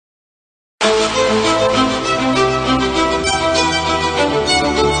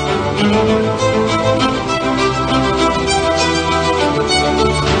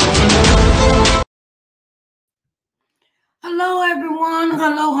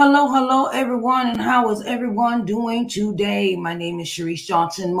hello, everyone, and how is everyone doing today? My name is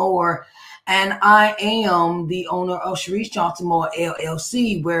ShariseJohnsonMoore, and I am the owner of ShariseJohnsonMoore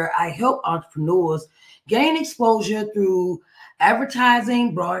LLC, where I help entrepreneurs gain exposure through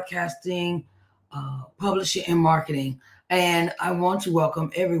advertising, broadcasting, publishing, and marketing. And I want to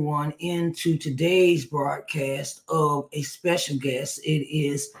welcome everyone into today's broadcast of a special guest.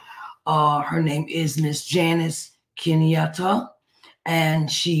 Her name is Miss Janice Kenyatta, and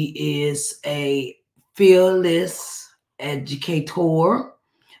she is a fearless educator,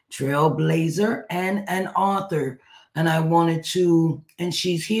 trailblazer, and an author. And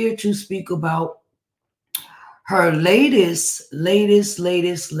she's here to speak about her latest book.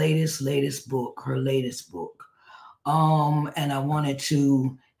 And I wanted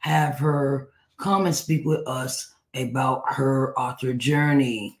to have her come and speak with us about her author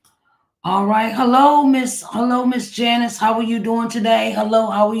journey. All right. Hello, Miss Janice. How are you doing today? Hello,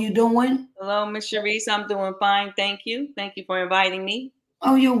 how are you doing? Hello, Miss Sharise. I'm doing fine. Thank you. Thank you for inviting me.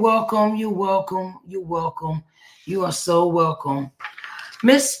 Oh, you're welcome. You're welcome. You're welcome. You are so welcome.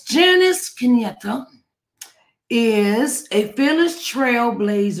 Miss Janice Kenyatta is a fearless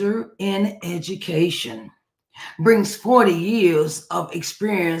trailblazer in education. Brings 40 years of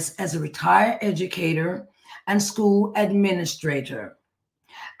experience as a retired educator and school administrator.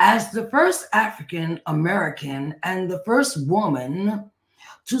 As the first African American and the first woman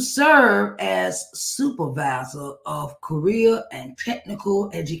to serve as supervisor of career and technical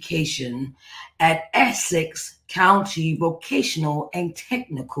education at Essex County Vocational and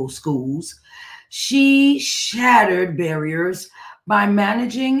Technical Schools, she shattered barriers by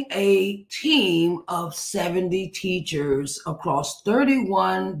managing a team of 70 teachers across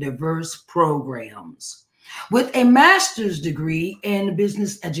 31 diverse programs. With a master's degree in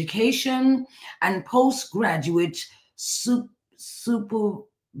business education and postgraduate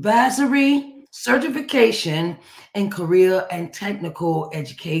supervisory certification in career and technical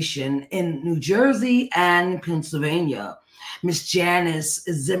education in New Jersey and Pennsylvania, Ms. Janice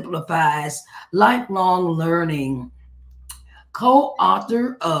exemplifies lifelong learning.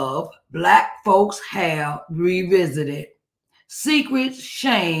 Co-author of Black Folks Have Revisited, Secret,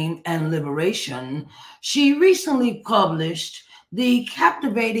 Shame, and Liberation, she recently published the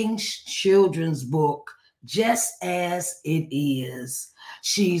captivating children's book, Just As It Is.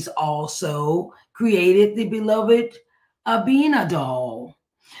 She's also created the beloved Abina doll,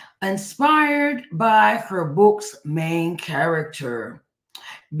 inspired by her book's main character.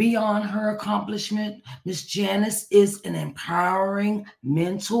 Beyond her accomplishment, Miss Janice is an empowering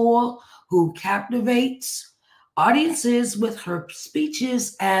mentor who captivates audiences with her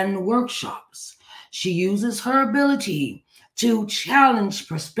speeches and workshops. She uses her ability to challenge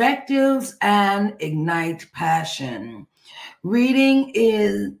perspectives and ignite passion. Residing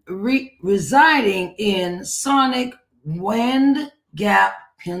in Sonic Wind Gap,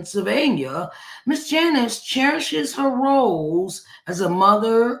 Pennsylvania, Miss Janice cherishes her roles as a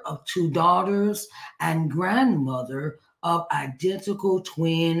mother of 2 daughters and grandmother of identical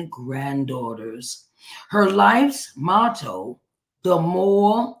twin granddaughters. Her life's motto, the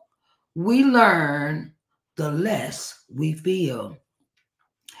more we learn, the less we feel,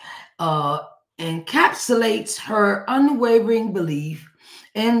 encapsulates her unwavering belief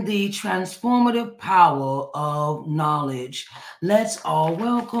in the transformative power of knowledge. Let's all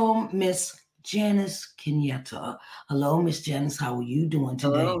welcome Miss Janice Kenyatta. Hello, Miss Janice. How are you doing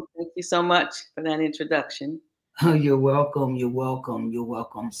today? Hello. Thank you so much for that introduction. Oh, you're welcome. You're welcome. You're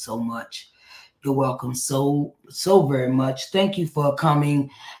welcome so much. You're welcome so very much. Thank you for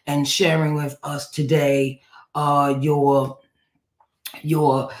coming and sharing with us today your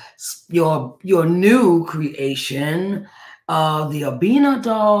new creation, the Abina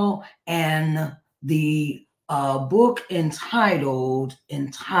doll, and the book entitled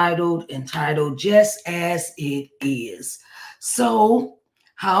Just As It Is. So,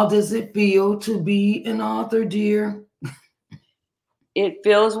 how does it feel to be an author, dear? It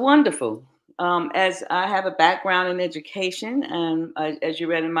feels wonderful. As I have a background in education, and as you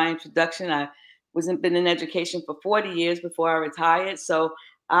read in my introduction, I been in education for 40 years before I retired. So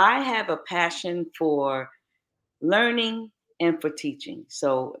I have a passion for learning and for teaching.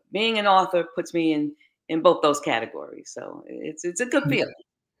 So being an author puts me in both those categories. So it's a good feeling.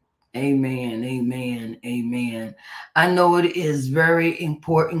 Amen, amen, amen. I know it is very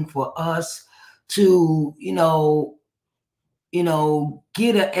important for us to,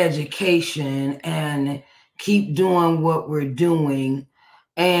 get an education and keep doing what we're doing.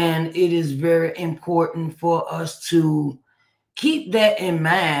 And it is very important for us to keep that in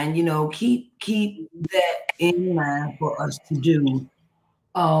mind, keep that in mind for us to do.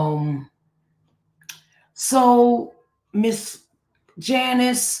 Um, so Miss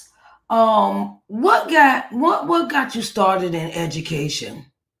Janice, what got you started in education?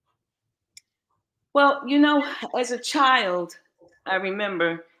 Well, as a child, I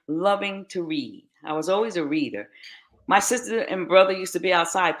remember loving to read. I was always a reader. My sister and brother used to be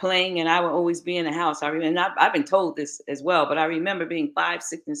outside playing, and I would always be in the house. I remember, and I've been told this as well, but I remember being 5,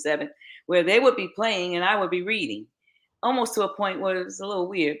 6, and 7, where they would be playing and I would be reading, almost to a point where it was a little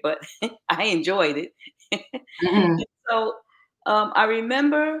weird, but I enjoyed it. Mhm. So I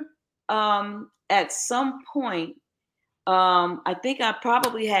remember at some point, I think I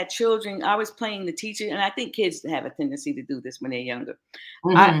probably had children. I was playing the teacher, and I think kids have a tendency to do this when they're younger.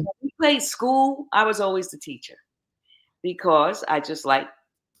 Mhm. When we played school, I was always the teacher because I just like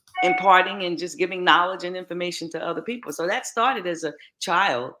imparting and just giving knowledge and information to other people. So that started as a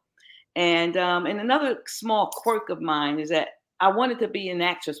child. And another small quirk of mine is that I wanted to be an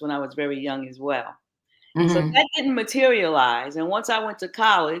actress when I was very young as well. So Mhm. that didn't materialize. And once I went to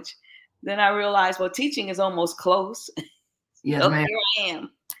college, then I realized, well, teaching is almost close. Yes, So ma'am. here I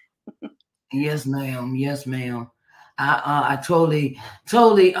am. Yes, ma'am. Yes, ma'am. I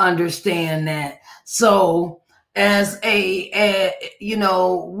totally understand that. So, as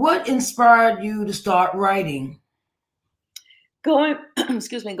what inspired you to start writing? Going,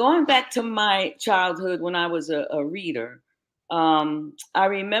 excuse me, going back to my childhood when I was a reader, I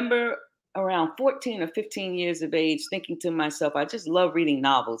remember around 14 or 15 years of age thinking to myself, I just love reading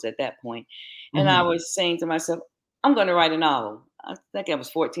novels at that point. And I Mhm. was saying to myself, I'm going to write a novel. I think I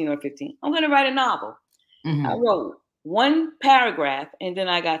was 14 or 15. I'm going to write a novel. I Mhm. wrote one paragraph and then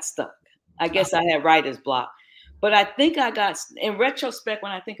I got stuck. I guess I had writer's block. But I think I got, in retrospect,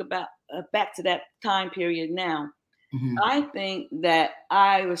 when I think about back to that time period now, Mhm. I think that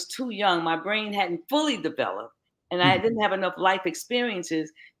I was too young. My brain hadn't fully developed, and I Mhm. didn't have enough life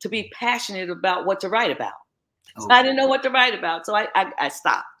experiences to be passionate about what to write about. So I Okay. didn't know what to write about. So I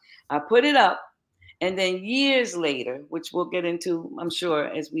stopped. I put it up. And then years later, which we'll get into, I'm sure,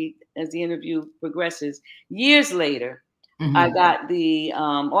 as the interview progresses, years later, I Mhm. got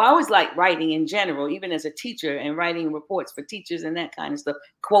I always like writing in general, even as a teacher and writing reports for teachers and that kind of stuff,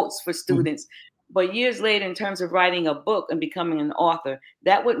 quotes for Mhm. students. But years later, in terms of writing a book and becoming an author,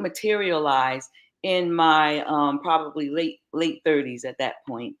 that would materialize in my probably late 30s at that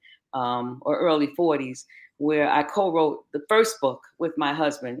point, or early 40s, where I co-wrote the first book with my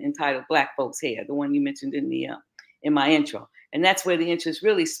husband entitled Black Folks Hair, the one you mentioned in my intro. And that's where the interest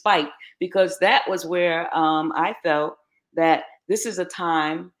really spiked because that was where I felt that this is a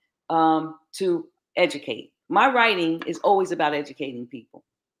time to educate. My writing is always about educating people.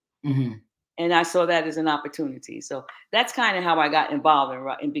 Mhm. And I saw that as an opportunity. So that's kind of how I got involved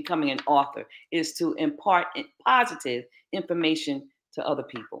in becoming an author, is to impart positive information to other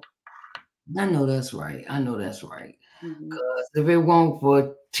people. I know that's right. I know that's right. Mm-hmm. Because if it weren't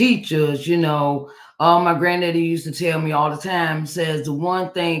for teachers, my granddaddy used to tell me all the time, says the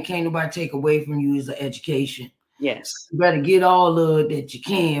one thing can't nobody take away from you is the education. So Yes, you better get all of it that you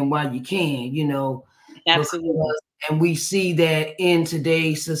can while you can, absolutely. because, and we see that in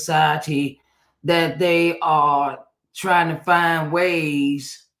today's society that they are trying to find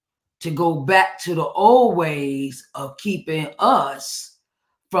ways to go back to the old ways of keeping us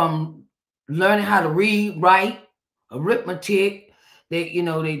from learning how to read, write, arithmetic.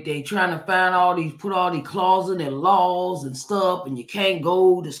 They trying to find put all these clauses and laws and stuff, and you can't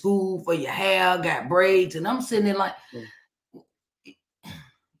go to school for your hair got braids. And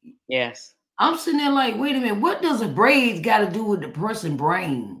Yes, I'm sitting there like, wait a minute, what does a braids got to do with the person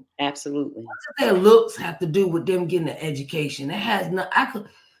brain? absolutely. Their looks have to do with them getting an education. It has no. I could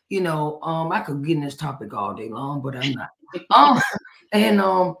get in this topic all day long, but I'm not. Um,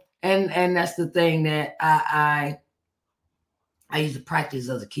 and that's the thing that I used to practice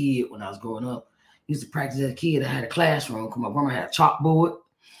as a kid when I was growing up. Used to practice as a kid. I had a classroom because my grandma had a chalkboard,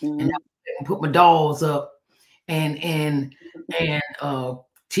 and Hmm. I put my dolls up and they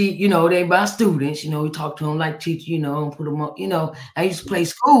my students. We talk to them like teacher. And put them up. I used to play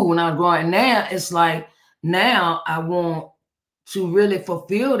school when I was growing. And now it's like now I want to really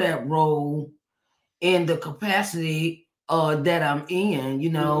fulfill that role in the capacity that I'm in.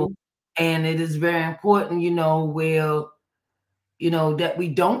 Hmm. And it is very important. That we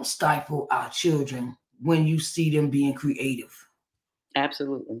don't stifle our children when you see them being creative.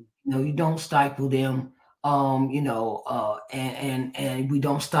 Absolutely. You don't stifle them. And we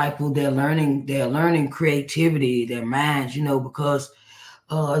don't stifle their learning creativity, their minds, because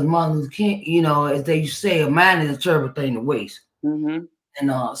as Martin Luther King, as they used to say, a mind is a terrible thing to waste. Hmm.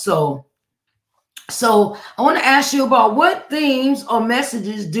 And So I want to ask you about what themes or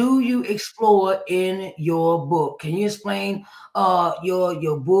messages do you explore in your book? Can you explain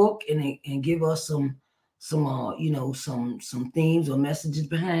your book and give us some some themes or messages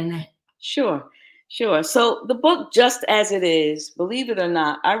behind that? Sure, sure. So the book, Just As It Is, believe it or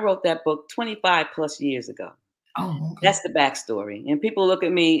not, I wrote that book 25 plus years ago. Oh, okay. That's the backstory. And people look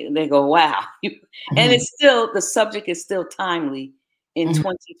at me and they go, wow. And Mhm, it's still, the subject is still timely in mhm.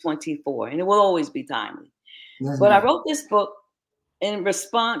 2024, and it will always be timely. Yes, But I ma'am. wrote this book in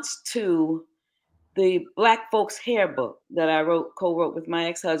response to the Black Folks Hair book that I co-wrote with my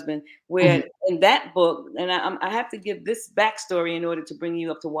ex-husband, Mhm, where in that book, and I have to give this backstory in order to bring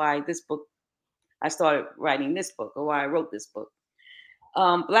you up to why this book, I started writing this book, or why I wrote this book.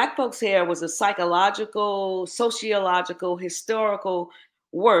 Black Folks Hair was a psychological, sociological, historical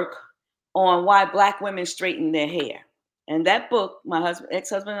work on why Black women straighten their hair. And that book, my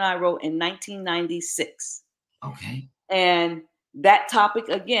ex-husband and I wrote in 1996. okay. And that topic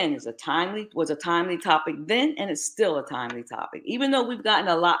again was a timely topic then, and it's still a timely topic. Even though we've gotten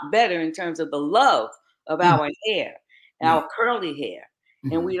a lot better in terms of the love of Mm, our hair, yeah. our curly hair,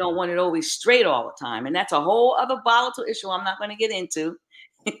 and Mhm. we don't want it always straight all the time. And that's a whole other volatile issue I'm not going to get into.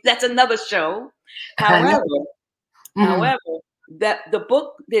 That's another show. I know. However, Mhm, however, that the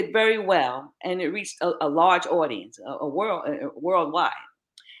book did very well, and it reached a large audience, worldwide.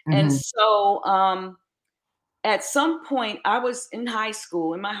 And mhm, so at some point, I was in high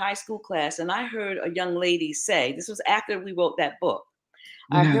school, in my high school class, and I heard a young lady say, this was after we wrote that book.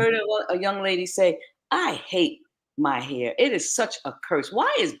 I mhm, heard a young lady say, I hate my hair. It is such a curse.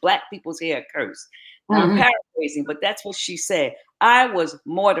 Why is Black people's hair a curse? Now, I'm mhm, paraphrasing, but that's what she said. I was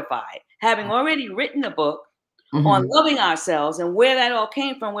mortified. Having already written a book on mhm. loving ourselves and where that all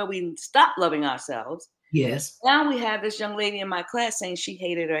came from, where we stopped loving ourselves, Yes. now we have this young lady in my class saying she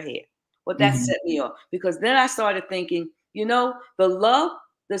hated her hair. Well, that Mhm, set me off because then I started thinking,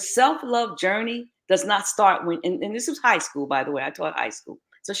 the self-love journey does not start and this was high school, by the way. I taught high school.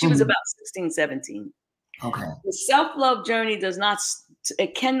 So she was mhm. about 16, 17. Okay. The self-love journey does not,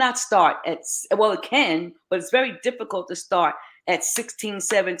 it cannot start well, it can, but it's very difficult to start at 16,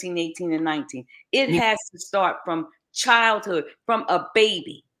 17, 18, and 19. It Yeah. has to start from childhood, from a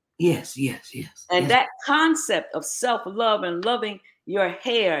baby. Yes, yes, yes, And yes. that concept of self-love and loving your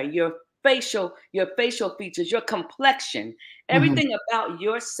hair, your facial features, your complexion, Mhm. everything about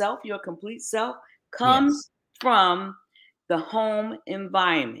yourself, your complete self, Yes. comes from the home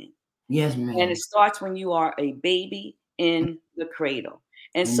environment. Yes, And it ma'am. starts when you are a baby in the cradle.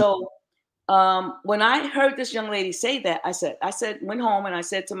 And Mm, so when I heard this young lady say that, went home and I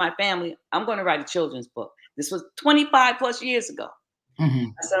said to my family, I'm going to write a children's book. This was 25 plus years ago.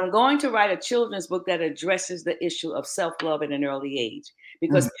 mhm, I said, I'm going to write a children's book that addresses the issue of self-love at an early age mhm.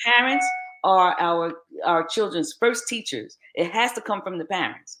 because parents are our children's first teachers. It has to come from the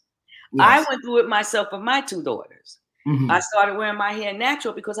parents. I Yes. went through it myself with my two daughters. I Mhm, started wearing my hair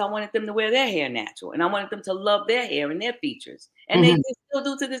natural because I wanted them to wear their hair natural and I wanted them to love their hair and their features. And they mhm. still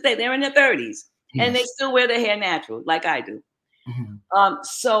do to this day. They're in their 30s and they Yes. still wear their hair natural like I do. Mhm.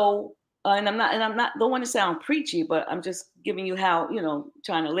 So, don't want to sound preachy, but I'm just giving you how,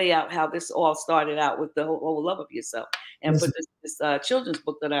 trying to lay out how this all started out with the whole love of yourself and for Yes. this children's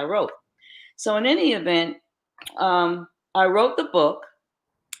book that I wrote. So, in any event, I wrote the book,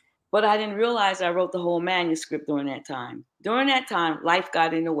 but I didn't realize I wrote the whole manuscript during that time. During that time, life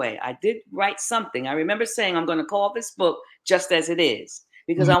got in the way. I did write something. I remember saying, I'm going to call this book Just As It Is,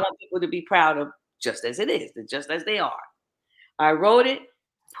 because Mhm, I want people to be proud of just as it is, just as they are. I wrote it,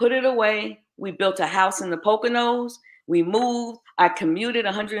 put it away. We built a house in the Poconos. We moved. I commuted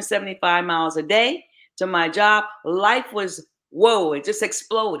 175 miles a day to my job. Life was, whoa, it just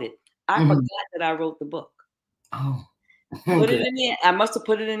exploded. I mhm. forgot that I wrote the book. Oh, Put it okay. in the, I must have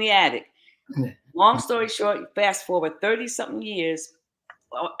put it in the attic. Yeah. Long story short, fast forward 30 something years.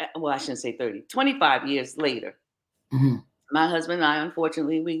 Well, I shouldn't say 30, 25 years later. Mhm, My husband and I,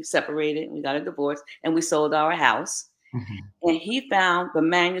 unfortunately, we separated, we got a divorce, and we sold our house. mhm. And he found the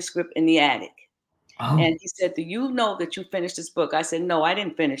manuscript in the attic. Oh. And he said, do you know that you finished this book? I said, no, I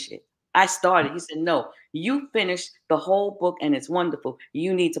didn't finish it. I started. He said, no, you finished the whole book and it's wonderful.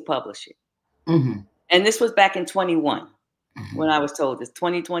 You need to publish it. Mhm, And this was back in 21 when mhm, I was told this,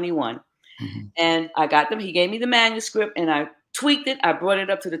 2021. mhm, And I got them. He gave me the manuscript and I tweaked it. I brought it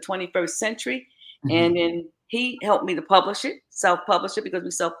up to the 21st century. mhm. And then he helped me to publish it, self-publish it, because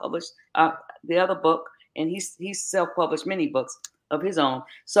we self-published the other book. And he's self-published many books of his own.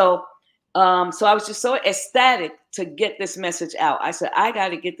 So I was just so ecstatic to get this message out. I said, I got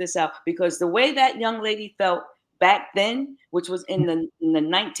to get this out because the way that young lady felt back then, which was in the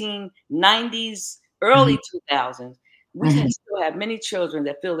 1990s, early 2000s, we still have many children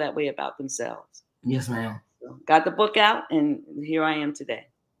that feel that way about themselves. Yes, ma'am. So got the book out, and here I am today.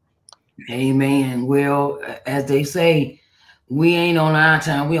 Amen. Well, as they say, we ain't on our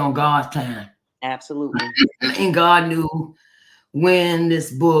time, we on God's time. Absolutely. And God knew when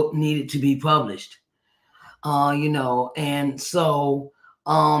this book needed to be published. You know, and so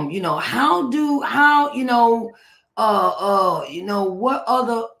you know, what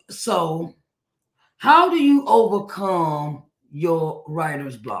other, so how do you overcome your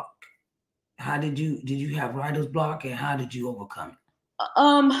writer's block? How did you have writer's block, and how did you overcome it?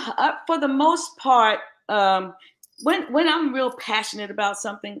 For the most part, when I'm real passionate about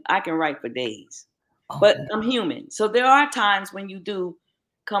something, I can write for days. But I'm human, so there are times when you do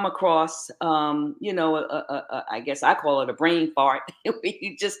come across, you know, I guess I call it a brain fart.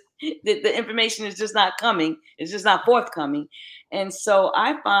 You just the information is just not coming; it's just not forthcoming, and so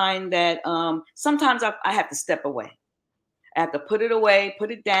I find that sometimes I have to step away. I have to put it away,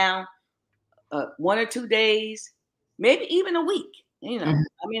 put it down, 1 or 2 days, maybe even a week. You know,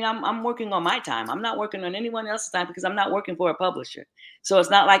 I mean, I'm working on my time. I'm not working on anyone else's time because I'm not working for a publisher. So it's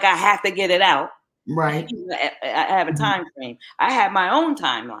not like I have to get it out. Right. I have a time frame. I have my own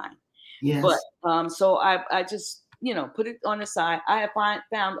timeline. Yes. But so I just, you know, put it on the side. I have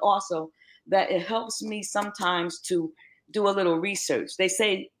found also that it helps me sometimes to do a little research. They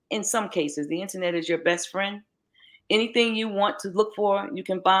say in some cases the internet is your best friend. Anything you want to look for, you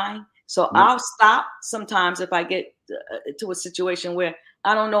can find. So I'll stop sometimes if I get to a situation where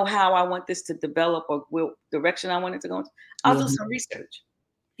I don't know how I want this to develop or what direction I want it to go into. I'll do some research.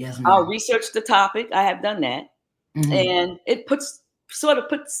 Yes, I'll research the topic. I have done that. And it puts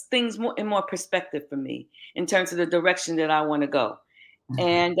things in more perspective for me in terms of the direction that I want to go.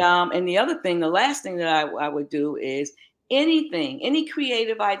 And the other thing, the last thing that I would do is any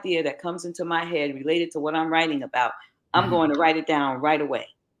creative idea that comes into my head related to what I'm writing about, I'm going to write it down right away.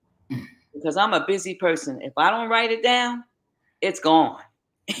 Because I'm a busy person. If I don't write it down, it's gone.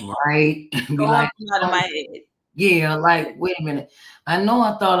 Right. Be like, out of my head. Yeah, like, wait a minute. I know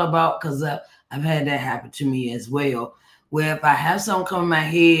I thought about, because I've had that happen to me as well, where if I have something come in my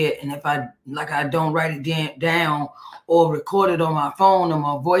head and if I don't write it down or record it on my phone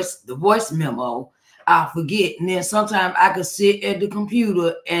or the voice memo, I'll forget. And then sometimes I could sit at the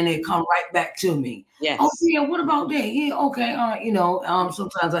computer and it come right back to me. Yes. Oh yeah, what about that? Yeah, okay. You know,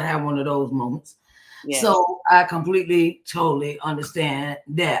 sometimes I have one of those moments. Yes. So I completely, totally understand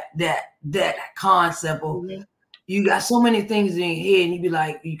that concept of you got so many things in your head and you be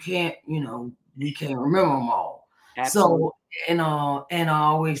like, you can't remember them all. Absolutely. So and I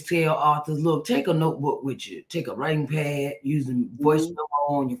always tell authors, look, take a notebook with you, take a writing pad, using voice memo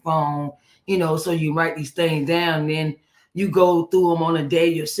on your phone, you know, so you write these things down, and then you go through them on a day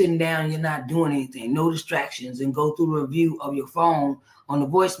you're sitting down, you're not doing anything, no distractions, and go through a review of your phone on the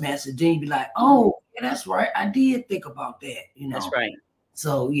voice message. Then you be like, oh, yeah, that's right, I did think about that, you know. That's right.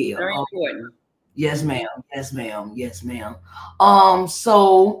 So yeah, very important. Yes, ma'am. Yes, ma'am. Yes, ma'am.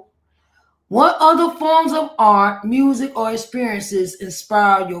 So what other forms of art, music, or experiences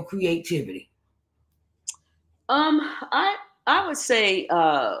inspire your creativity? I would say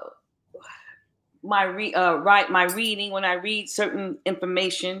my reading. When I read certain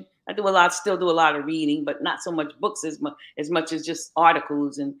information, I still do a lot of reading, but not so much books as much as just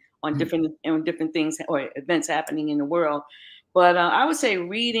articles and on different things or events happening in the world. But I would say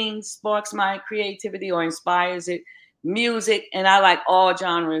reading sparks my creativity or inspires it. Music, and I like all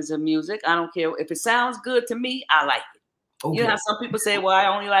genres of music. I don't care if it sounds good to me. I like it. Okay. You know how some people say, "Well, I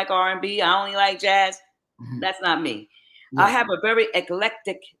only like R&B. I only like jazz." That's not me. Yeah. I have a very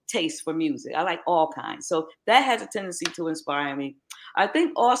eclectic taste for music. I like all kinds, so that has a tendency to inspire me. I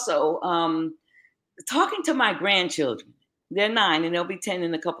think also talking to my grandchildren. They're 9 and they'll be 10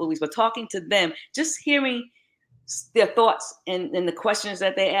 in a couple of weeks. But talking to them, just hearing their thoughts and the questions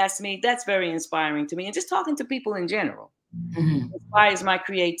that they ask me, that's very inspiring to me. And just talking to people in general inspires my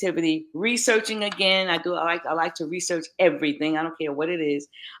creativity. Researching again, I like to research everything. I don't care what it is.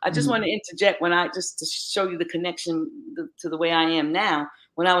 I just want to interject just to show you the connection to the way I am now.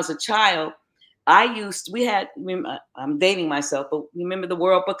 When I was a child, I'm dating myself, but remember the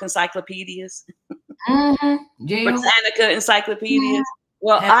World Book encyclopedias? Britannica encyclopedias.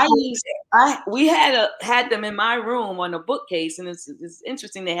 Well, we had them in my room on a bookcase, and it's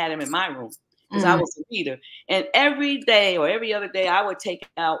interesting they had them in my room because I was a reader. And every day or every other day, I would take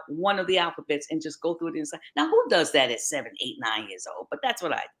out one of the alphabets and just go through it inside. Now, who does that at 7, 8, 9 years old? But that's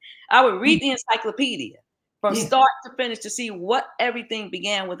what I would read the encyclopedia. from start to finish to see what everything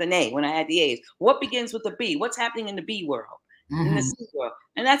began with an A when I had the A's. What begins with a B? What's happening in the B world, in the C world?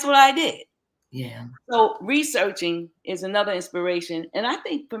 And that's what I did. Yeah. So researching is another inspiration. And I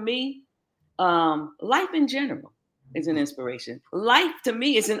think for me, life in general is an inspiration. Life to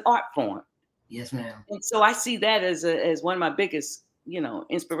me is an art form. Yes, ma'am. And so I see that as one of my biggest,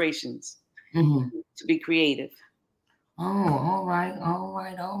 inspirations to be creative. Oh, all right.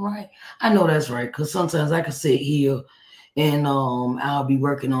 I know that's right, because sometimes I can sit here and I'll be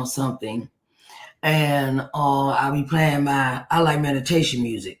working on something, and I'll be playing I like meditation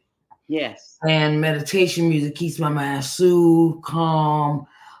music. Yes. And meditation music keeps my mind soothed, calm,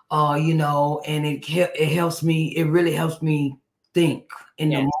 and it helps me. It really helps me think in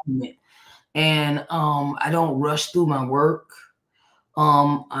the moment, and I don't rush through my work.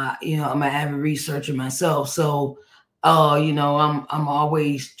 I'm an avid researcher myself, so I'm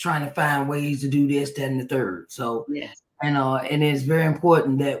always trying to find ways to do this, that, and the third. So and it's very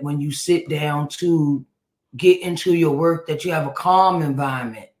important that when you sit down to get into your work, that you have a calm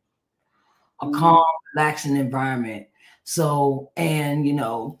environment, a calm, relaxing environment. So, and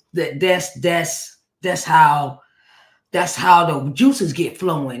that's how the juices get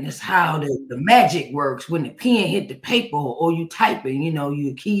flowing. It's how the magic works. When the pen hit the paper or you typing,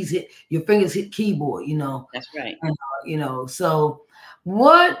 your fingers hit keyboard, That's right. And, so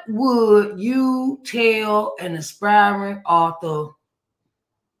what would you tell an aspiring author?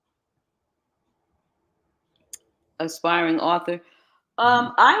 I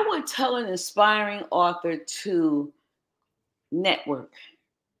would tell an aspiring author to network.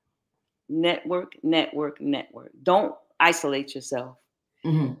 Don't isolate yourself.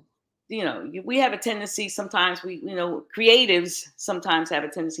 We have a tendency sometimes, creatives sometimes have a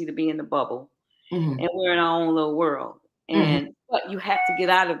tendency to be in the bubble, and we're in our own little world. But you have to get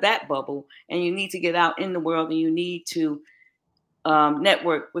out of that bubble, and you need to get out in the world, and you need to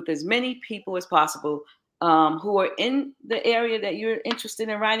network with as many people as possible who are in the area that you're interested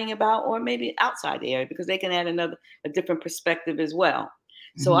in writing about, or maybe outside the area, because they can add a different perspective as well.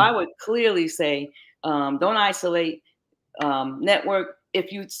 So I would clearly say, don't isolate, network.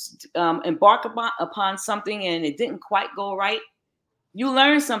 If you embark upon something and it didn't quite go right, you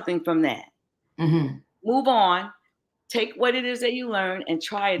learn something from that. Move on, take what it is that you learn and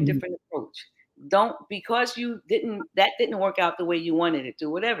try a different approach. Don't, because that didn't work out the way you wanted it to,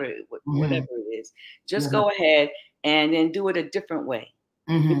 whatever it is, just go ahead and then do it a different way.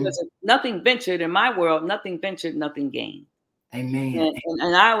 Because nothing ventured in my world, nothing ventured, nothing gained. Amen.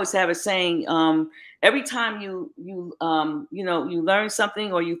 And I always have a saying, every time you learn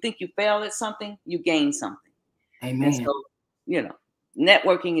something, or you think you failed at something, you gain something. Amen. And so,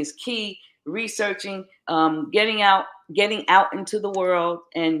 networking is key. Researching, getting out into the world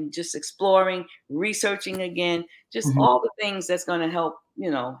and just exploring, researching again, just all the things that's going to help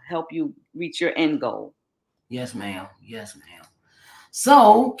you reach your end goal. Yes, ma'am.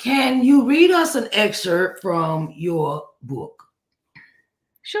 So, can you read us an excerpt from your book?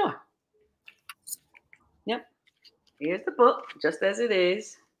 Sure. Yep. Here's the book, just as it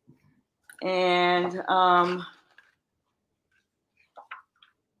is. And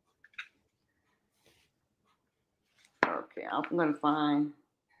okay, I'm going to find.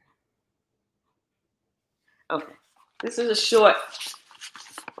 Okay. This is a short,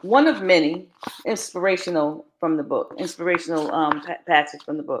 one of many inspirational passage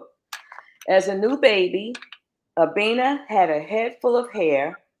from the book. As a new baby, Abina had a head full of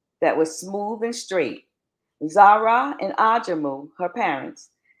hair that was smooth and straight. Zara and Ajamu, her parents,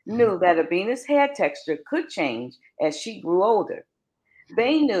 knew that Abina's hair texture could change as she grew older.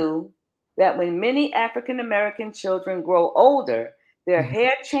 They knew that when many African American children grow older, their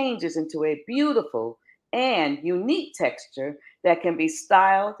hair changes into a beautiful and unique texture that can be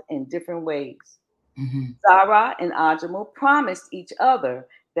styled in different ways. Zara and Ajamu promised each other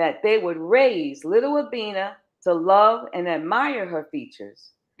that they would raise little Abina to love and admire her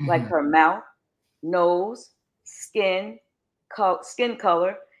features, like her mouth, nose, skin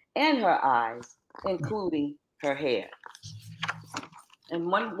color, and her eyes, including her hair. And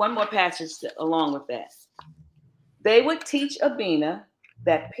one more passage along with that. They would teach Abina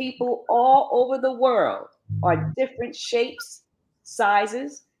that people all over the world are different shapes,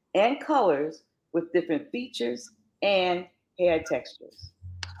 sizes, and colors with different features and hair textures.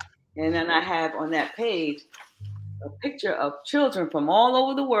 And then I have on that page a picture of children from all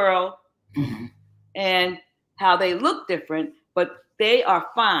over the world and how they look different, but they are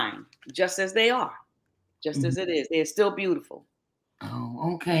fine just as they are, just as it is. They're still beautiful.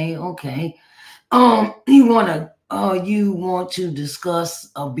 Oh, okay. You want to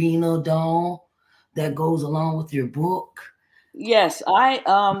discuss Abina doll? that goes along with your book? Yes,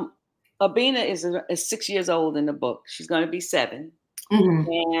 Abina is 6 years old in the book. She's going to be 7,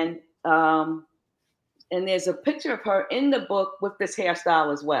 and there's a picture of her in the book with this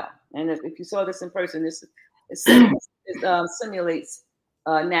hairstyle as well. And if you saw this in person, it simulates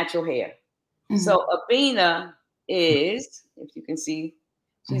natural hair. So Abina is, if you can see,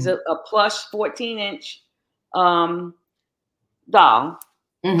 she's a plush 14-inch doll.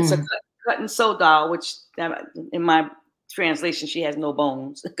 It's a cut and sew doll, which in my translation, she has no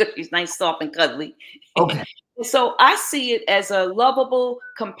bones because she's nice, soft, and cuddly. Okay. So I see it as a lovable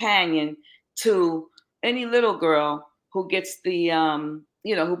companion to any little girl who gets the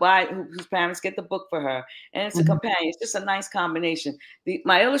whose parents get the book for her, and it's a companion. It's just a nice combination.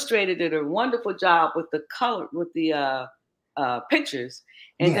 My illustrator did a wonderful job with the color, with the pictures,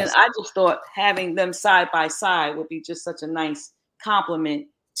 and then I just thought having them side by side would be just such a nice compliment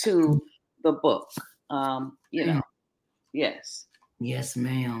to the book. Yes. Yes,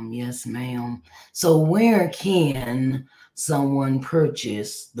 ma'am. Yes, ma'am. So where can someone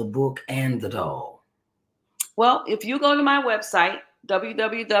purchase the book and the doll? Well, if you go to my website,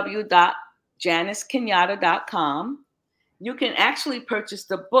 www.janicekenyatta.com, you can actually purchase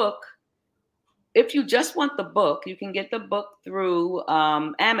the book. If you just want the book, you can get the book through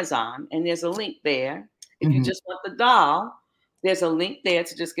Amazon, and there's a link there. If you just want the doll, there's a link there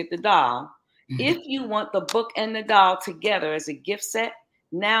to just get the doll. If you want the book and the doll together as a gift set,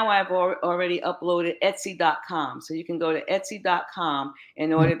 now I've already uploaded Etsy.com. So you can go to Etsy.com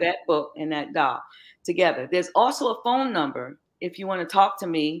and order that book and that doll together. There's also a phone number if you want to talk to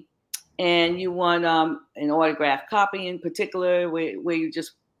me and you want an autographed copy in particular where you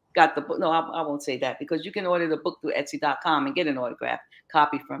just got the book. No, I won't say that, because you can order the book through Etsy.com and get an autographed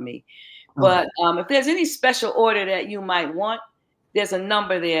copy from me. But if there's any special order that you might want, there's a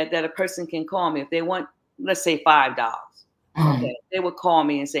number there that a person can call me. If they want, let's say $5, okay, they would call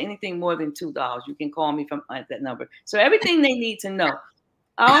me and say anything more than $2, you can call me from that number. So everything they need to know.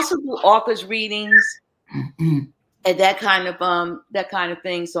 I also do authors readings and that kind of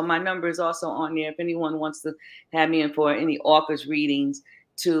thing. So my number is also on there if anyone wants to have me in for any authors readings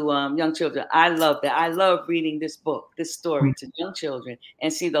to young children. I love that. I love reading this book, this story to young children,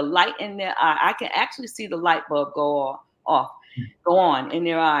 and see the light in their eye. I can actually see the light bulb go on in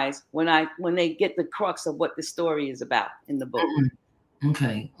their eyes when they get the crux of what the story is about in the book.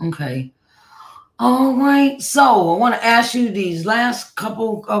 Okay. All right. So I want to ask you these last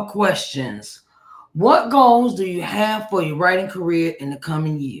couple of questions. What goals do you have for your writing career in the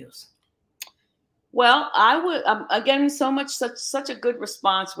coming years? Well, I would again such a good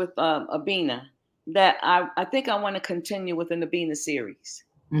response with Abina that I think I want to continue with an Abina series.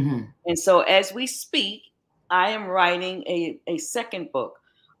 And so as we speak, I am writing a second book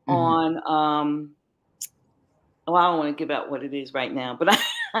on I don't want to give out what it is right now, but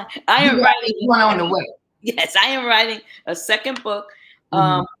I am writing one on the way. Yes, I am writing a second book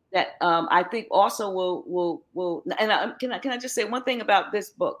that I think also will and can I just say one thing about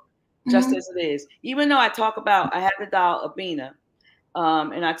this book, just as it is, even though I talk about, I have the doll Abina,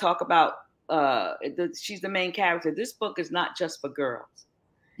 and I talk about she's the main character. This book is not just for girls,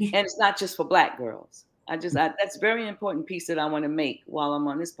 and it's not just for Black girls. That's a very important piece that I want to make while I'm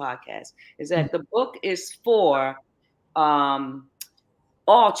on this podcast, is that the book is for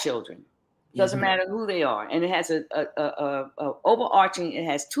all children. Doesn't matter who they are. And it has a overarching, it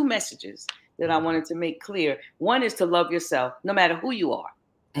has 2 messages that I wanted to make clear. One is to love yourself, no matter who you are.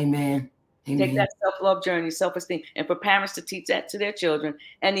 Amen. Take that self-love journey, self-esteem, and for parents to teach that to their children.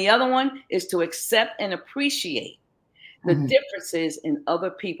 And the other one is to accept and appreciate the differences in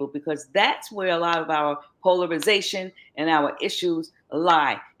other people, because that's where a lot of our polarization and our issues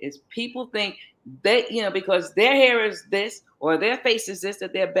lie. Is people think they, because their hair is this or their face is this,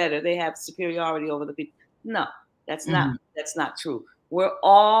 that they're better, they have superiority over the people. No, that's not true. We're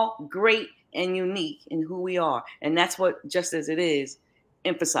all great and unique in who we are, and that's what Just As It Is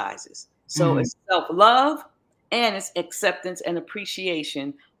emphasizes. So it's self-love and it's acceptance and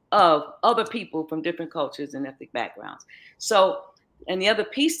appreciation of other people from different cultures and ethnic backgrounds. So, and the other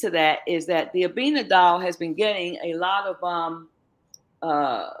piece to that is that the Abina doll has been getting a lot of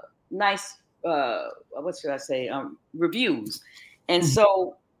nice, reviews. And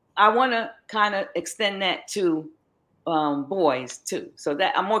so I want to kind of extend that to boys too. So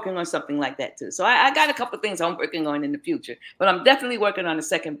that I'm working on something like that too. So I got a couple of things I'm working on in the future, but I'm definitely working on a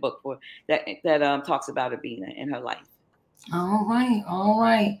second book for that talks about Abina and her life. All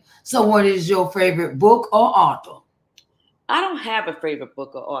right. So what is your favorite book or author? I don't have a favorite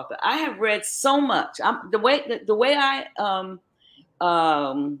book or author. I have read so much. The way I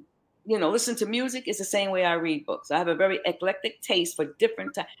listen to music, it's the same way I read books. I have a very eclectic taste for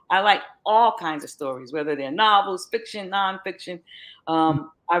different types. I like all kinds of stories, whether they're novels, fiction, nonfiction.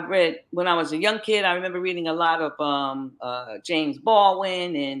 I've read, when I was a young kid, I remember reading a lot of James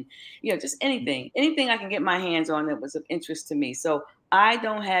Baldwin and, just anything I can get my hands on that was of interest to me. So I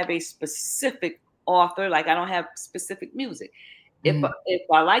don't have a specific author, like I don't have specific music. If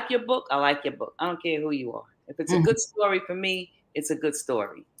I like your book, I like your book. I don't care who you are. If it's a good story for me, it's a good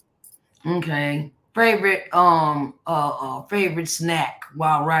story. Okay. Favorite favorite snack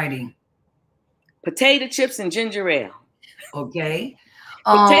while writing? Potato chips and ginger ale. Okay.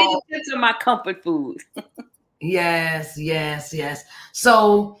 Potato chips are my comfort food. Yes.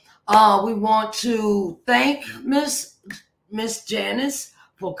 So we want to thank Miss Janice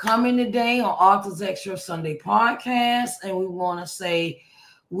for coming today on Authors Excerpt Sunday podcast, and we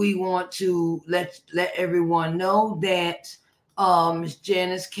want to let everyone know that Miss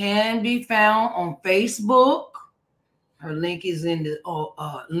Janice can be found on Facebook. Her link is in the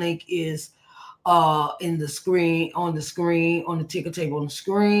in the screen, on the ticker table on the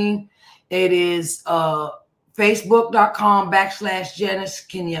screen. It is facebook.com/Janice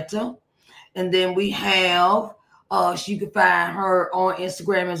Kenyatta. And then we have you can find her on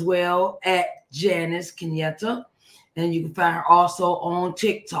Instagram as well at Janice Kenyatta. And you can find her also on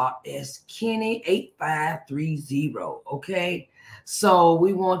TikTok as Kenny8530. Okay. So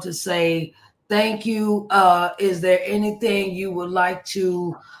we want to say thank you. Is there anything you would like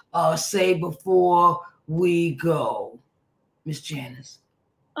to say before we go, Miss Janice?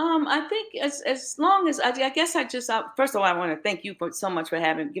 I think as long as I guess first of all, I want to thank you so much for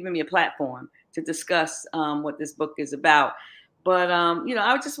giving me a platform to discuss what this book is about. But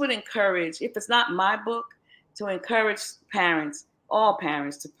I just would encourage, if it's not my book, to encourage parents, all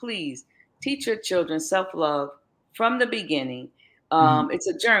parents, to please teach your children self-love from the beginning. It's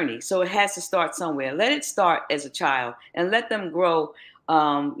a journey, so it has to start somewhere. Let it start as a child and let them grow,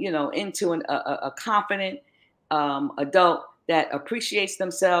 into a confident adult that appreciates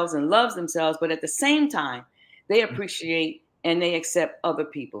themselves and loves themselves, but at the same time, they appreciate and they accept other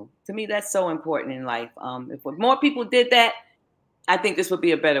people. To me, that's so important in life. If more people did that, I think this would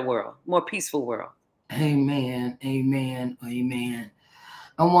be a better world, more peaceful world. Amen.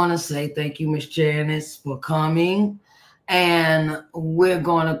 I want to say thank you, Miss Janice, for coming. And we're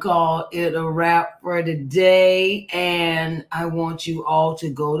going to call it a wrap for today. And I want you all to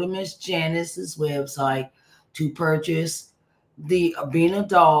go to Miss Janice's website to purchase the Abina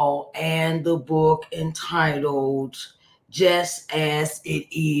doll and the book entitled Just As It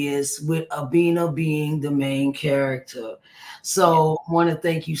Is, with Abina being the main character. So I want to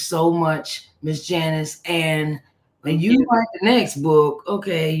thank you so much, Miss Janice. And when you write the next book,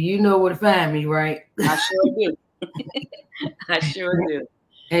 okay, you know where to find me, right? I sure do. I sure do.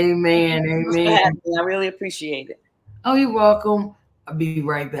 Amen. I really appreciate it. Oh, you're welcome. I'll be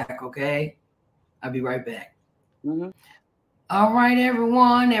right back, okay? I'll be right back. All right,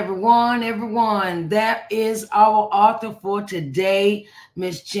 everyone. That is our author for today,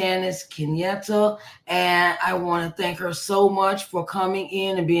 Miss Janice Kenyatta. And I want to thank her so much for coming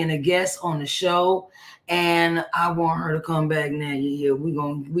in and being a guest on the show. And I want her to come back now. Yeah, we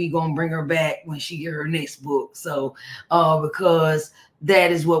gonna bring her back when she get her next book. So because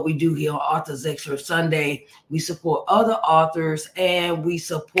that is what we do here on Authors Excerpt Sunday. We support other authors and we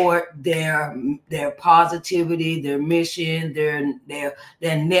support their positivity, their mission, their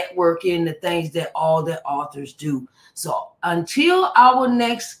networking, the things that all the authors do. So until our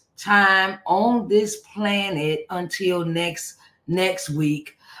next time on this planet, until next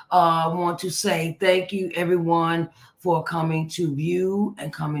week, I want to say thank you, everyone, for coming to view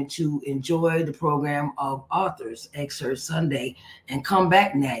and coming to enjoy the program of Authors Excerpt Sunday. And come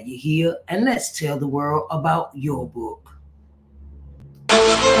back now, you hear, and let's tell the world about your book.